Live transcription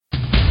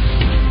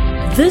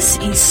This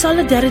is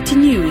Solidarity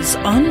News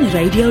on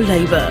Radio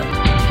Labour.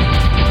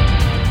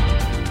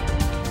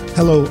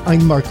 Hello,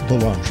 I'm Mark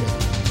Boulanger.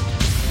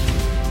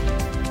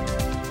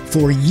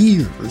 For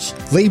years,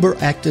 labor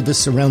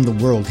activists around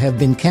the world have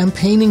been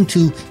campaigning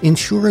to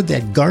ensure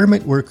that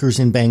garment workers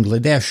in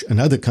Bangladesh and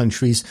other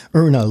countries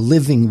earn a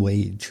living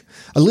wage.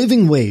 A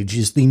living wage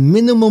is the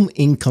minimum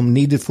income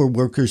needed for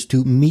workers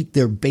to meet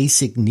their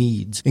basic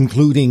needs,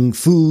 including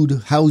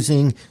food,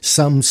 housing,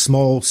 some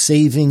small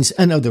savings,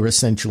 and other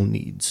essential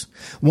needs.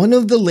 One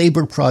of the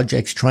labor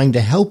projects trying to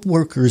help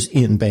workers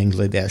in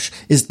Bangladesh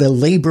is the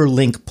Labor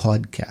Link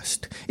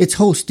podcast. Its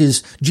host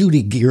is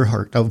Judy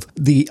Gearhart of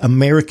the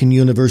American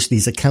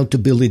University's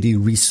Accountability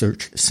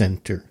Research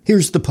Center.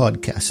 Here's the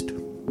podcast.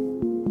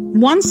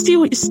 Once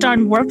you start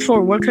work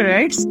for worker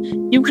rights,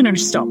 you cannot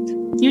stop.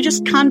 You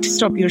just can't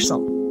stop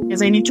yourself.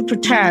 Because I need to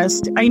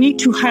protest. I need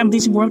to have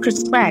these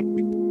workers back.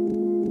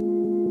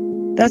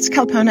 That's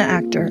Kalpona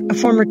Akhtar, a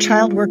former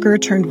child worker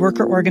turned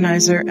worker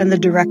organizer and the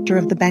director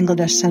of the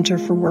Bangladesh Center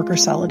for Worker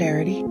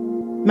Solidarity.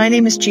 My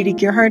name is Judy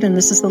Gearhart, and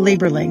this is The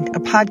Labor Link, a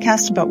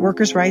podcast about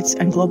workers' rights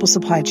and global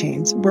supply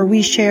chains, where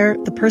we share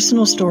the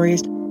personal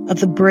stories of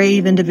the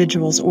brave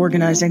individuals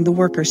organizing the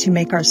workers who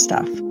make our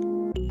stuff.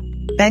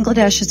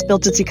 Bangladesh has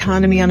built its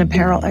economy on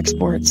apparel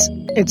exports.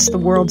 It's the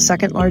world's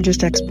second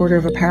largest exporter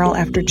of apparel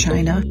after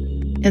China,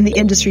 and the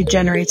industry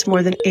generates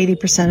more than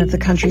 80% of the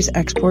country's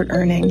export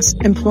earnings,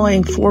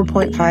 employing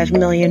 4.5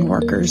 million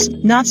workers.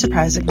 Not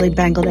surprisingly,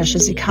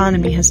 Bangladesh's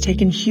economy has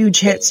taken huge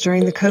hits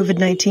during the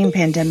COVID-19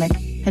 pandemic,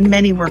 and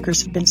many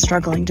workers have been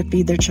struggling to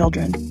feed their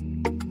children.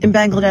 In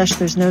Bangladesh,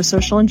 there's no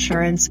social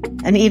insurance,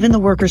 and even the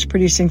workers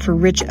producing for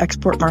rich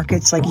export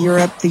markets like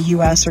Europe, the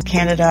US, or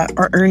Canada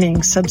are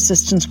earning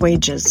subsistence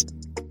wages.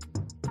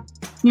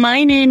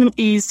 My name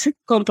is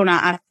Kalpona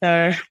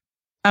Akhtar.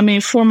 I'm a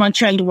former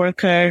child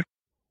worker.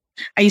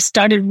 I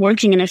started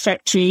working in a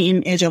factory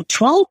in age of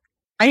 12.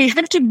 I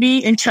had to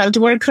be a child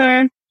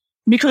worker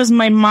because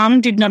my mom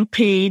did not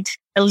pay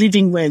a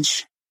living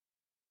wage.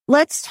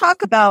 Let's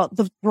talk about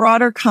the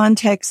broader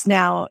context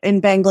now in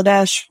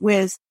Bangladesh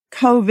with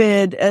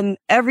COVID and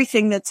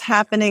everything that's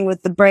happening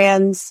with the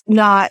brands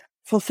not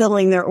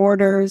fulfilling their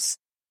orders.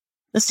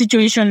 The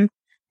situation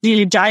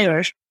really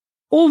dire.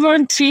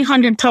 Over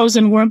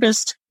 300,000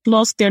 workers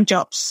lost their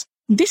jobs.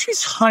 This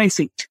is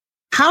horrific.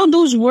 How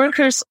those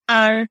workers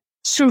are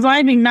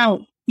surviving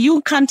now,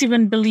 you can't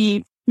even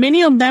believe.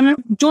 Many of them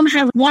don't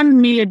have 1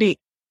 meal a day.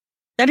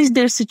 That is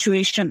their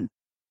situation.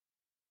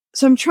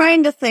 So I'm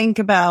trying to think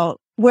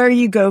about where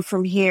you go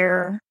from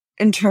here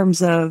in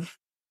terms of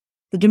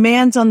the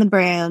demands on the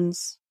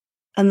brands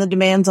and the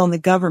demands on the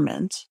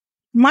government.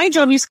 My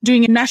job is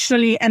doing it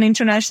nationally and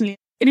internationally.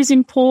 It is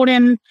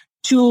important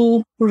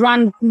to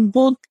run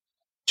both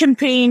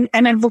campaign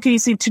and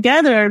advocacy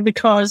together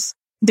because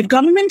the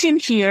government in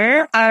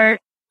here are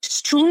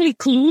strongly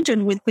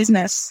colluded with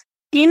business.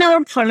 In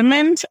our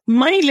parliament,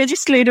 my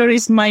legislator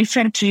is my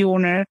factory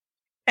owner.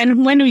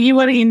 And when you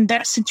are in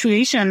that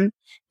situation,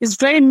 it's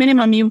very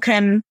minimum you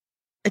can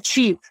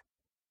achieve.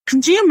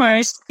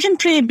 Consumers can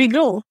play a big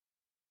role.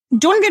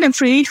 Don't get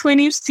afraid when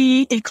you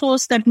see a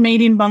clothes that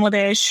made in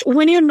Bangladesh.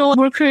 When you know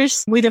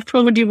workers with a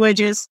poverty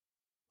wages,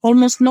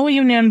 almost no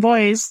union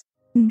voice,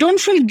 don't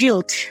feel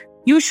guilt.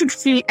 You should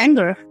feel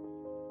anger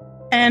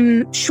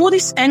and show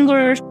this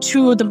anger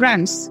to the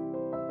brands.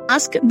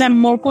 Ask them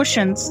more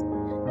questions.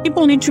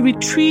 People need to be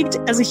treated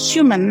as a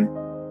human.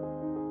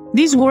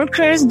 These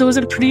workers, those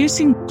are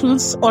producing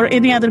clothes or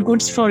any other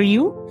goods for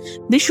you,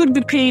 they should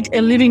be paid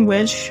a living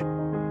wage.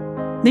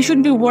 They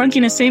should be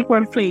working in a safe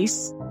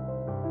workplace.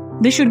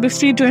 They should be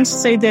free to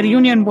exercise their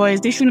union voice.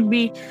 They should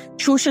be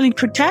socially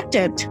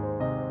protected.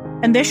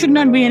 And there should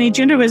not be any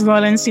gender-based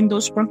violence in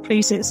those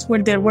workplaces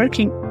where they're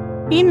working.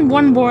 In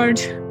one word,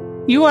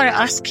 you are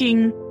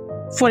asking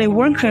for a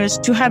workers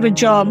to have a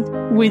job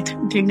with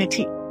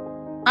dignity.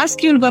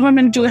 Ask your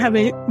government to have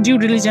a due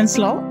diligence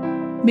law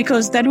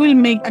because that will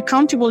make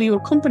accountable your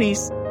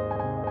companies.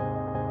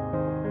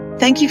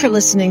 Thank you for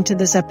listening to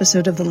this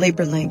episode of The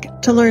Labor Link.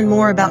 To learn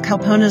more about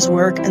Kalpona's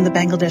work and the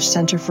Bangladesh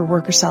Center for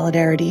Worker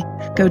Solidarity,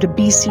 go to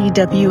bcwsbd.org.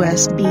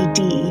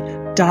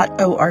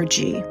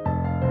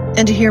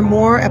 And to hear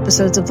more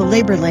episodes of The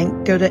Labor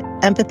Link, go to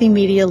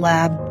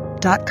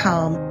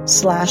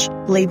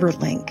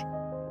empathymedialab.com/laborlink.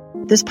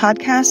 This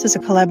podcast is a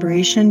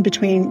collaboration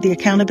between the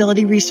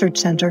Accountability Research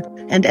Center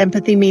and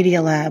Empathy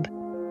Media Lab.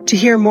 To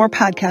hear more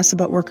podcasts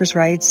about workers'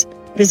 rights,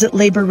 visit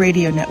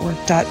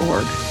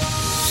laborradionetwork.org.